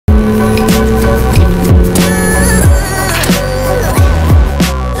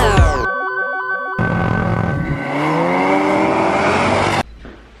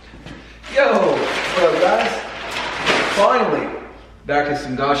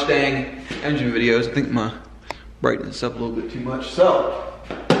Mustang engine videos. I think my brightness is up a little bit too much. So,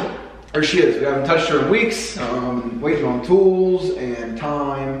 there she is. We haven't touched her in weeks. Waiting on tools and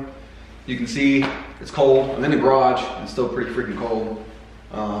time. You can see it's cold. I'm in the garage. It's still pretty freaking cold.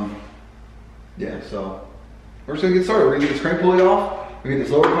 Yeah, so we're just gonna get started. We're gonna get this crank pulley off. We're gonna get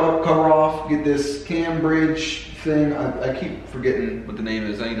this lower cover off. Get this cam bridge thing. I keep forgetting what the name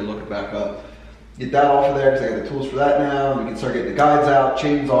is. I need to look it back up. Get that off of there because I got the tools for that now. We can start getting the guides out,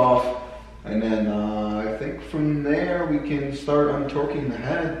 chains off, and then I think from there we can start untorquing the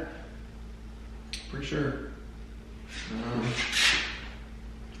head. Pretty sure. I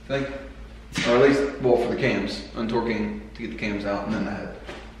think, or at least, well, for the cams, untorquing to get the cams out and then the head.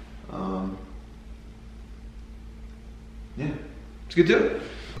 Yeah, let's get to it.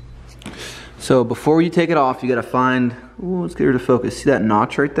 So before you take it off, you gotta find, ooh, let's get her to focus. See that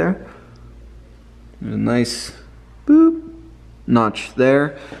notch right there? There's a nice boop notch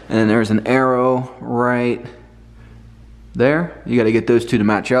there, and there's an arrow right there. You gotta get those two to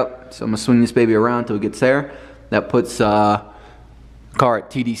match up. So I'm gonna swing this baby around until it gets there. That puts car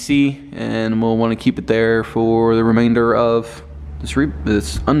at TDC, and we'll want to keep it there for the remainder of this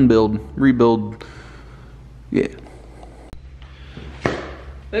rebuild. Yeah.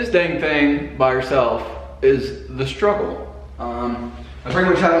 This dang thing by herself is the struggle. I pretty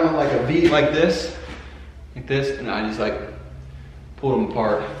much had them on like a V like this, and I just like pulled them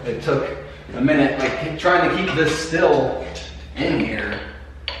apart. It took a minute, like trying to keep this still in here.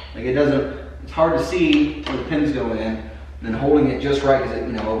 Like it's hard to see where the pins go in, and then holding it just right because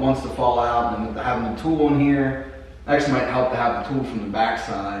it wants to fall out, and then having the tool in here actually might help to have the tool from the back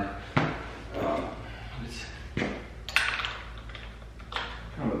side. It's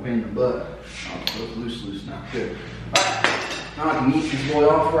kind of a pain in the butt. Oh, so it's loose now. Good. Alright, now I can eat this boy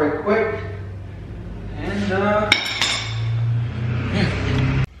off right quick. And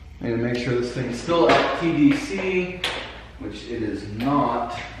need to make sure this thing's still at TDC, which it is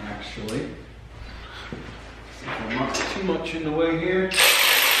not actually. See if I'm not too much in the way here.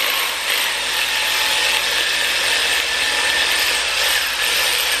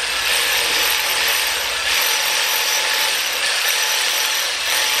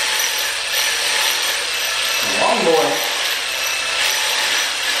 Long boy.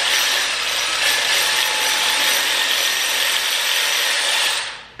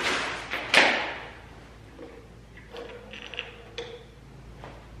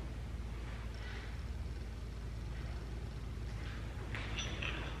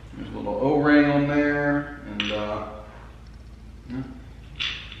 There's a little O-ring on there, and yeah.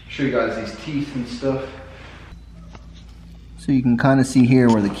 Show you guys these teeth and stuff. So you can kind of see here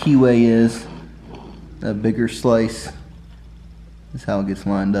where the keyway is. That bigger slice is how it gets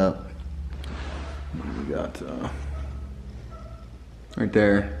lined up. We got right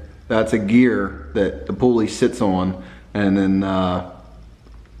there. That's a gear that the pulley sits on, and then the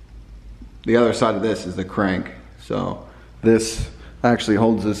other side of this is the crank. So this actually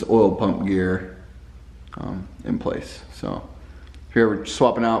holds this oil pump gear in place. So if you're ever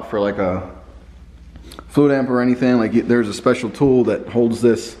swapping out for like a fluid amp or anything, like there's a special tool that holds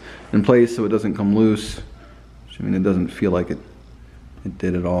this in place so it doesn't come loose. I mean, it doesn't feel like it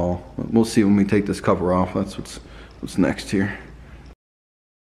did at all. But we'll see when we take this cover off. That's what's next here.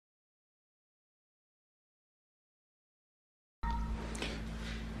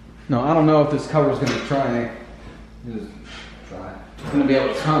 No, I don't know if this cover is going to try. It's going to be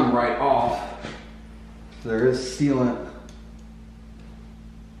able to come right off. There is sealant.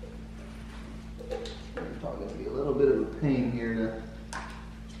 There's probably going to be a little bit of a pain here to. I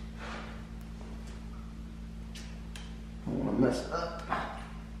don't want to mess it up.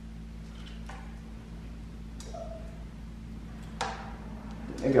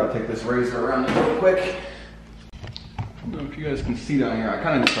 Maybe I'll take this razor around it real quick. I don't know if you guys can see down here. I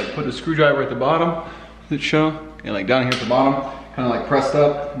kind of just like put the screwdriver at the bottom. Does it show? And like down here at the bottom, kind of like pressed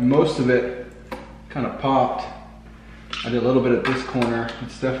up. Most of it kind of popped. I did a little bit at this corner.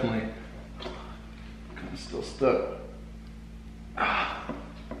 It's definitely kind of still stuck.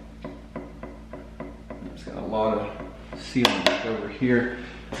 It's got a lot of sealant over here.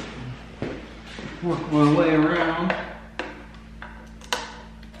 Work my way around.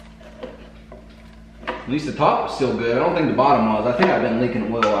 At least the top was still good. I don't think the bottom was. I think I've been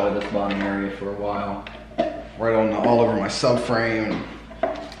leaking oil out of this bottom area for a while. Right on all over my subframe.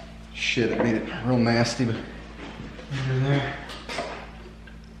 Shit, it made it real nasty, but under there.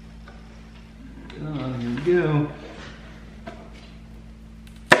 Here we go.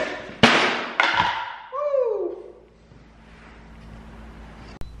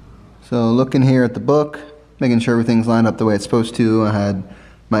 So looking here at the book, making sure everything's lined up the way it's supposed to. I had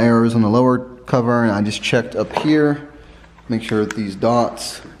my arrows on the lower cover, and I just checked up here, make sure that these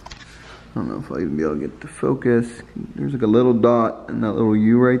dots, I don't know if I'll even be able to get to focus. There's like a little dot and that little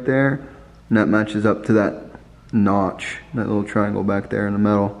U right there, and that matches up to that notch, that little triangle back there in the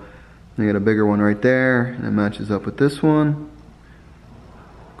middle. And you got a bigger one right there, and it matches up with this one.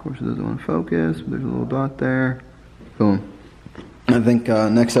 Of course, it doesn't want to focus, but there's a little dot there. Boom. I think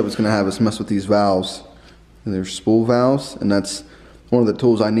next up is going to have us mess with these valves. And they're spool valves, and that's one of the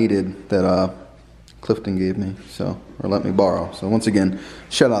tools I needed that Clifton gave me, so, or let me borrow. So once again,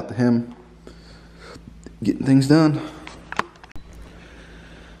 shout out to him, getting things done.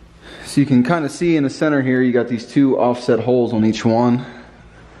 So you can kind of see in the center here, you got these two offset holes on each one.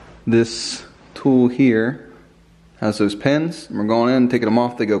 This tool here has those pins, and we're going in, taking them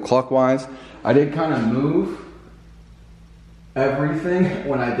off, they go clockwise. I did kind of move everything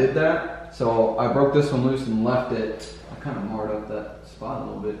when I did that, so I broke this one loose and left it. I kind of marred up that spot a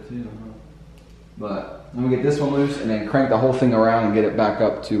little bit too, but I'm gonna get this one loose and then crank the whole thing around and get it back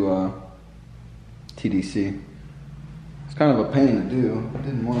up to TDC. It's kind of a pain to do. I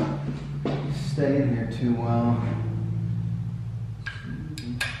didn't want to stay in here too well.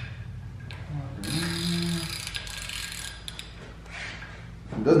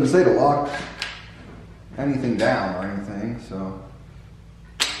 It doesn't say to lock anything down or anything, so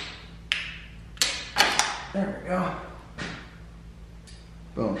there we go.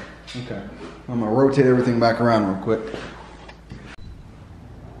 Boom. Okay. I'm gonna rotate everything back around real quick.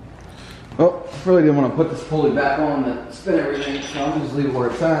 Oh, I really didn't want to put this pulley back on to spin everything, so I'll just leave it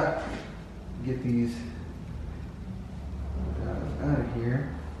where it's at. Get these guys out of here.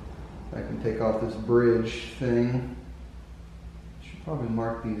 I can take off this bridge thing. Should probably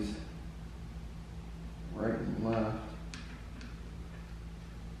mark these right and left.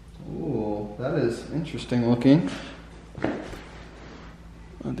 Ooh, that is interesting looking.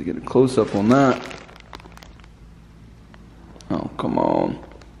 I have to get a close up on that. Oh, come on.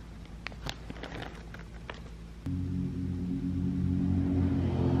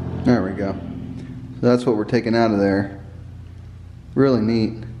 There we go. So that's what we're taking out of there. Really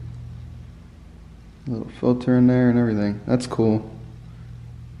neat. A little filter in there and everything. That's cool.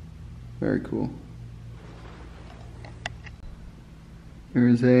 Very cool.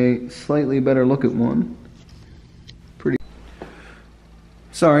 There's a slightly better look at one. Pretty.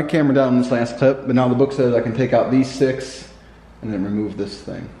 Sorry, camera down in this last clip, but now the book says I can take out these 6 and then remove this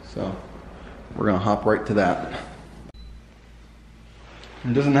thing. So we're gonna hop right to that.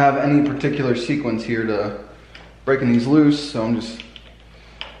 It doesn't have any particular sequence here to breaking these loose, so I'm just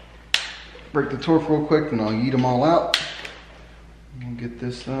break the torque real quick and I'll yeet them all out. And we'll get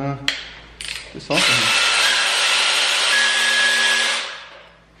this this off of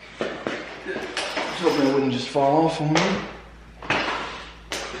here. Just hoping it wouldn't just fall off on me.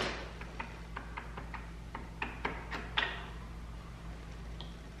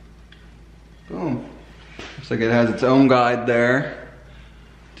 Boom. Looks like it has its own guide there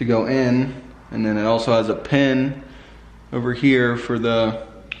to go in, and then it also has a pin over here for the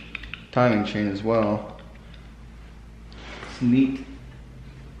timing chain as well. It's neat.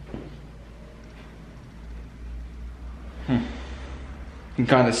 You can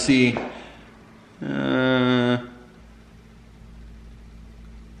kind of see I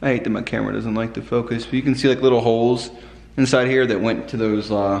hate that my camera doesn't like to focus, but you can see like little holes inside here that went to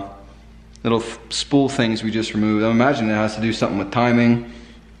those little spool things we just removed. I imagine it has to do something with timing.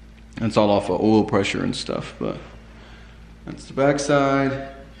 It's all off of oil pressure and stuff, but that's the back side,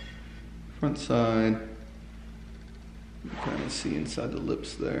 front side. You can kind of see inside the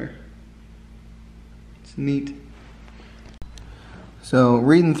lips there. It's neat. So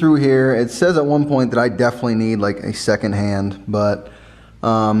reading through here, it says at one point that I definitely need like a second hand, but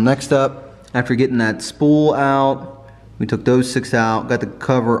next up, after getting that spool out, we took those 6 out, got the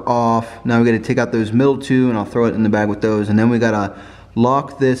cover off. Now we got to take out those middle 2, and I'll throw it in the bag with those, and then we got to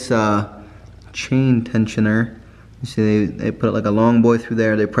lock this chain tensioner. You see they put like a long boy through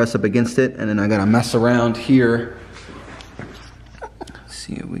there, they press up against it, and then I gotta mess around here. Let's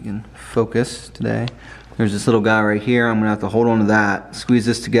see if we can focus today. There's this little guy right here. I'm gonna have to hold on to that, squeeze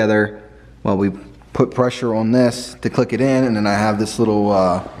this together while we put pressure on this to click it in, and then I have this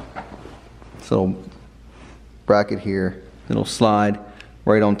little bracket here. It'll slide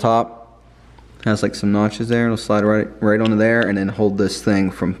right on top. Has like some notches there. It'll slide right onto there, and then hold this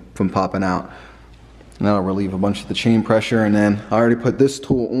thing from popping out. And that'll relieve a bunch of the chain pressure. And then I already put this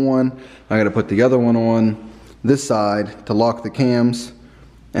tool on. I got to put the other one on this side to lock the cams,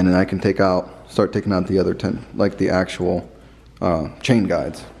 and then I can start taking out the other 10, like the actual chain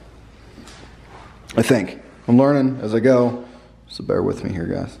guides. I think I'm learning as I go, So bear with me here,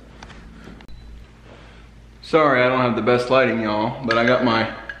 guys. Sorry, I don't have the best lighting, y'all, but I got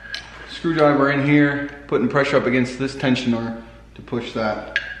my screwdriver in here, putting pressure up against this tensioner to push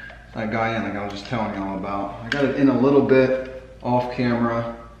that guy in, like I was just telling y'all about. I got it in a little bit off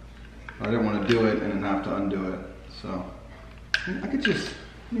camera. I didn't want to do it and then have to undo it. So I could just, I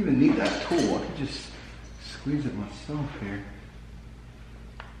don't even need that tool. I could just squeeze it myself here.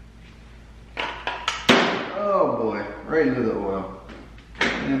 Oh boy, right into the oil.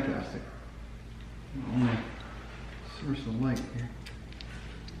 Fantastic. Only source of light here.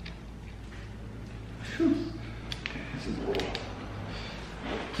 Whew. Okay, this is a little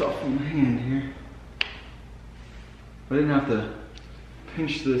tough on the hand here. If I didn't have to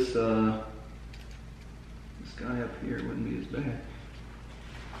pinch this this guy up here, it wouldn't be as bad.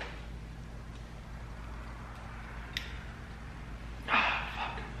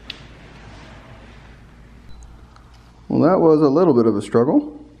 Well, that was a little bit of a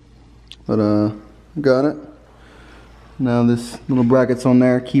struggle, but got it. Now this little bracket's on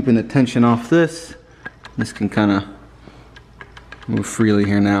there, keeping the tension off this. This can kind of move freely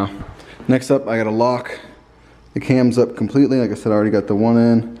here now. Next up, I gotta lock the cams up completely. Like I said, I already got the one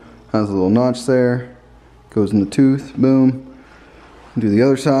in. Has a little notch there. Goes in the tooth, boom. Do the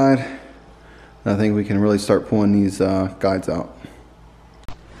other side. I think we can really start pulling these guides out.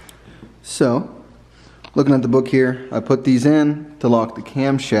 So, looking at the book here, I put these in to lock the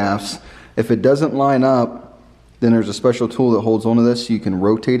camshafts. If it doesn't line up, then there's a special tool that holds onto this so you can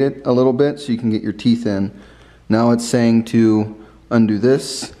rotate it a little bit so you can get your teeth in. Now it's saying to undo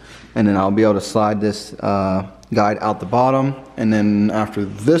this, and then I'll be able to slide this guide out the bottom. And then after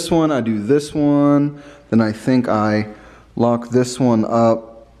this one, I do this one. Then I think I lock this one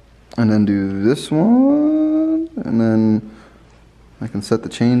up and then do this one. And then I can set the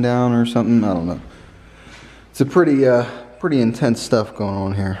chain down or something, I don't know. It's a pretty intense stuff going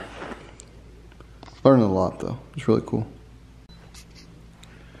on here. Learning a lot though. It's really cool.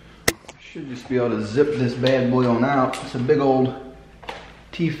 Should just be able to zip this bad boy on out. It's a big old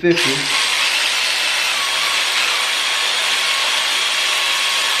T50.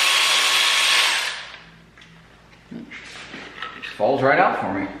 Just falls right out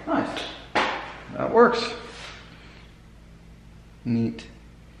for me. Nice. That works. Neat.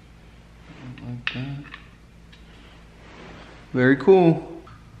 Like that. Very cool.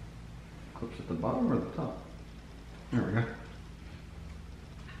 Clips at the bottom or the top? There we go.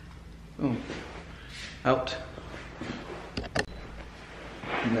 Boom. Out.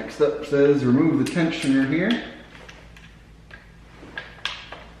 Next up says remove the tensioner here.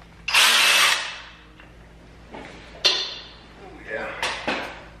 Oh yeah.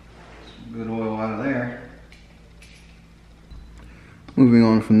 Some good oil out of there. Moving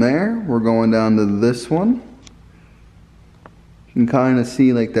on from there, we're going down to this one. You can kind of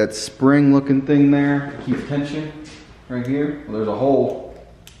see like that spring looking thing there. It keeps tension right here. Well, there's a hole.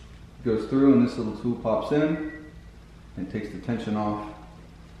 It goes through and this little tool pops in and takes the tension off.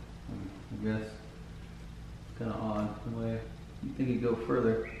 I guess it's kind of odd the way you think it'd go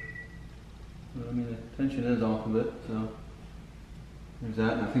further. But I mean the tension is off of it, so there's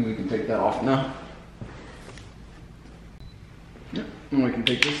that, and I think we can take that off now. Yep, and we can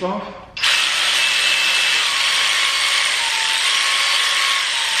take this off.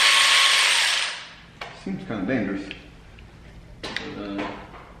 Seems kind of dangerous. But,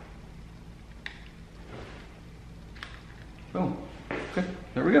 oh, okay,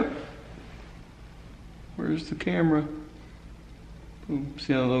 there we go. Where's the camera? Boom.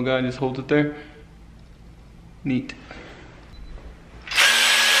 See how the little guy just holds it there? Neat.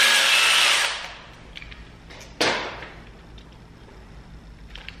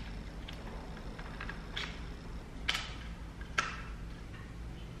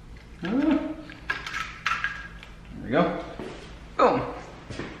 Go. Boom.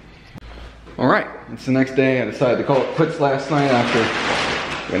 Alright, it's the next day. I decided to call it quits last night after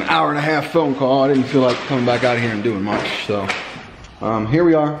an hour and a half phone call. I didn't feel like coming back out here and doing much. So, here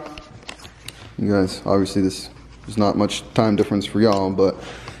we are. You guys, obviously this is not much time difference for y'all, but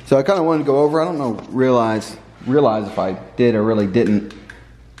so I kind of wanted to go over. I don't know, realize if I did or really didn't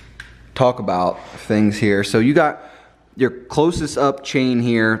talk about things here. So you got your closest up chain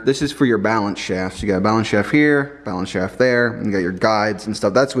here. This is for your balance shafts. You got a balance shaft here, balance shaft there, and you got your guides and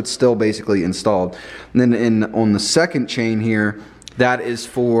stuff. That's what's still basically installed. And then on the second chain here, that is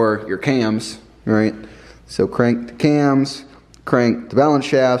for your cams, right? So crank the cams, crank the balance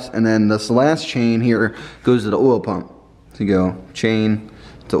shafts, and then this last chain here goes to the oil pump. So you go chain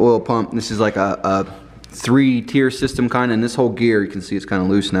to oil pump. This is like a 3-tier system kind of, and this whole gear, you can see it's kind of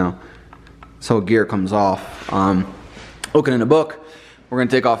loose now. This whole gear comes off. looking in the book, we're gonna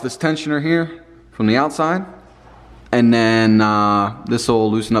take off this tensioner here from the outside, and then this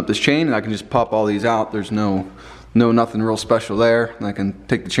will loosen up this chain, and I can just pop all these out. There's nothing real special there. And I can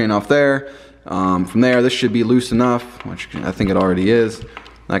take the chain off there. From there, this should be loose enough, which I think it already is.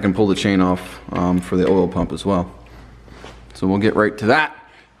 I can pull the chain off for the oil pump as well. So we'll get right to that.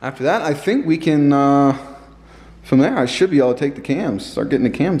 After that, I think we can, from there, I should be able to take the cams, start getting the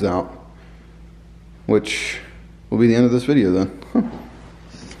cams out, which will be the end of this video then.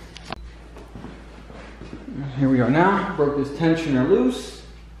 Here we are now. Broke this tensioner loose.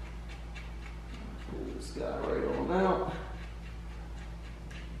 Pull this guy right on out.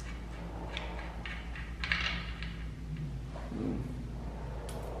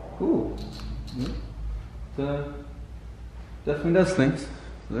 Ooh. Definitely does things.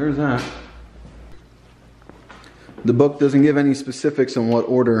 So there's that. The book doesn't give any specifics on what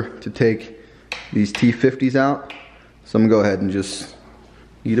order to take these T50s out. So I'm gonna go ahead and just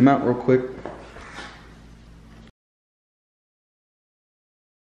eat them out real quick.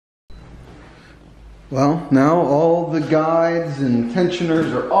 Well, now all the guides and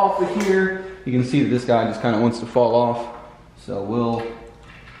tensioners are off of here. You can see that this guy just kind of wants to fall off. So we'll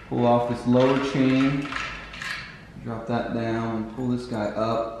pull off this lower chain, drop that down, and pull this guy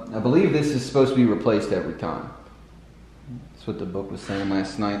up. I believe this is supposed to be replaced every time. That's what the book was saying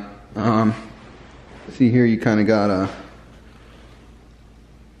last night. See here, you kind of got a,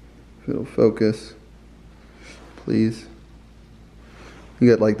 if it'll focus, please. You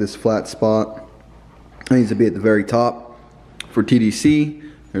got like this flat spot. It needs to be at the very top for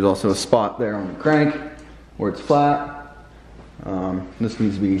TDC. There's also a spot there on the crank where it's flat. This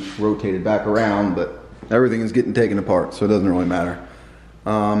needs to be rotated back around, but everything is getting taken apart, so it doesn't really matter.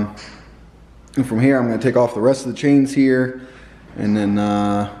 And from here, I'm going to take off the rest of the chains here, and then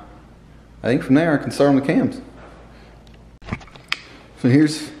I think from there I can start on the cams. So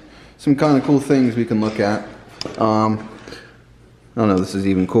here's some kind of cool things we can look at. I don't know if this is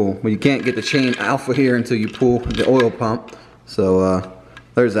even cool, but you can't get the chain alpha here until you pull the oil pump. So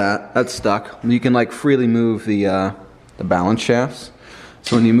there's that. That's stuck. You can like freely move the balance shafts.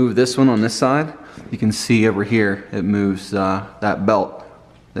 So when you move this one on this side, you can see over here it moves that belt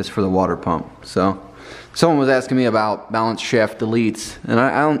that's for the water pump. So someone was asking me about balance shaft deletes, and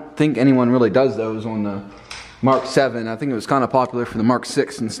I don't think anyone really does those on the Mark 7. I think it was kind of popular for the Mark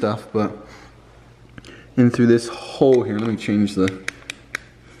 6 and stuff, but in through this hole here, let me change the,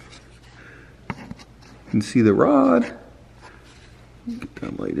 you can see the rod. Get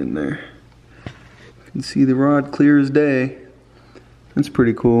that light in there. You can see the rod clear as day. That's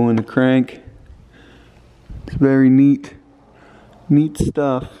pretty cool. And the crank, it's very neat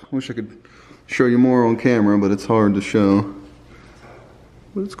stuff. Wish I could show you more on camera, but it's hard to show.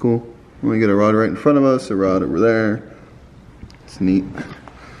 But it's cool. We get a rod right in front of us, a rod over there. It's neat.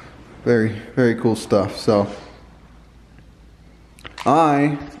 Very, very cool stuff. So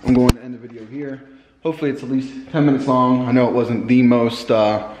I am going to end the video here. Hopefully it's at least 10 minutes long. I know it wasn't the most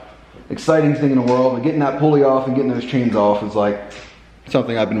exciting thing in the world, but getting that pulley off and getting those chains off is like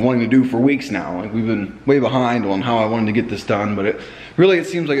something I've been wanting to do for weeks now. Like, we've been way behind on how I wanted to get this done, but it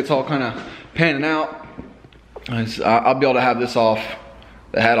seems like it's all kind of panning out. I'll be able to have this off,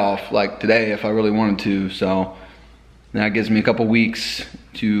 the head off, like today if I really wanted to. So that gives me a couple weeks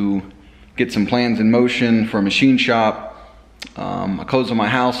to get some plans in motion for a machine shop. I close on my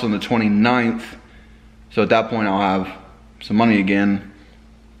house on the 29th, so at that point I'll have some money again,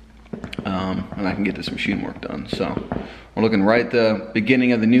 and I can get this machine work done. So we're looking right at the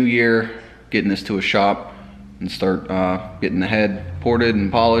beginning of the new year, getting this to a shop and start getting the head ported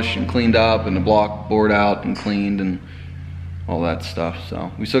and polished and cleaned up, and the block bored out and cleaned and all that stuff. So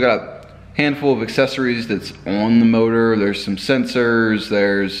we still got a handful of accessories that's on the motor. There's some sensors,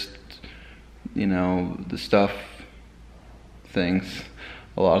 there's, you know, the stuff, things,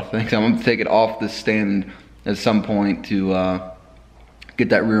 a lot of things. I'm gonna take it off the stand at some point to get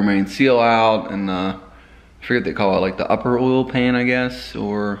that rear main seal out, and I forget what they call it, like the upper oil pan, I guess,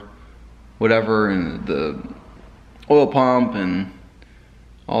 or whatever, and the oil pump and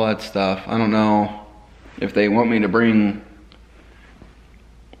all that stuff. I don't know if they want me to bring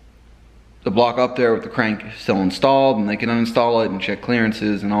the block up there with the crank still installed, and they can uninstall it and check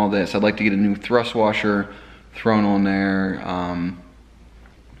clearances and all this. I'd like to get a new thrust washer thrown on there,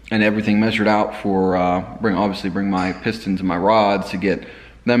 and everything measured out for obviously bring my pistons and my rods to get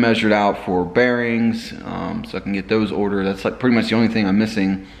them measured out for bearings, so I can get those ordered. That's like pretty much the only thing I'm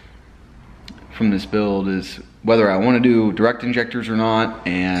missing from this build, is whether I want to do direct injectors or not,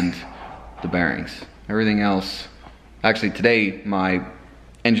 and the bearings. Everything else, actually today my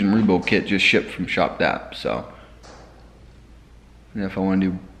engine rebuild kit just shipped from ShopDAP, so And if I want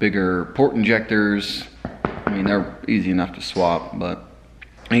to do bigger port injectors, I mean, they're easy enough to swap, but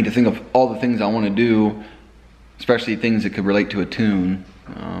I need to think of all the things I want to do, especially things that could relate to a tune,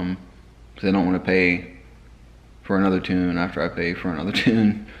 because I don't want to pay for another tune after I pay for another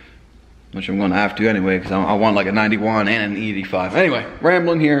tune, which I'm going to have to anyway, because I want like a 91 and an E85. Anyway,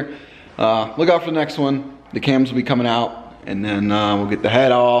 rambling here. Look out for the next one. The cams will be coming out, and then we'll get the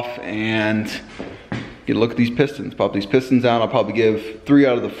head off and get a look at these pistons. Pop these pistons out. I'll probably give 3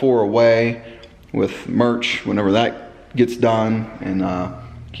 out of the 4 away with merch whenever that gets done, and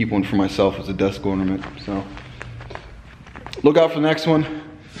keep one for myself as a desk ornament. So look out for the next one.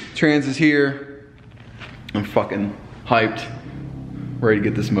 Trans is here. I'm fucking hyped, ready to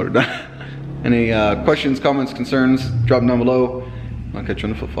get this motor done. Any questions, comments, concerns, drop them down below. I'll catch you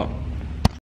on the flip flop.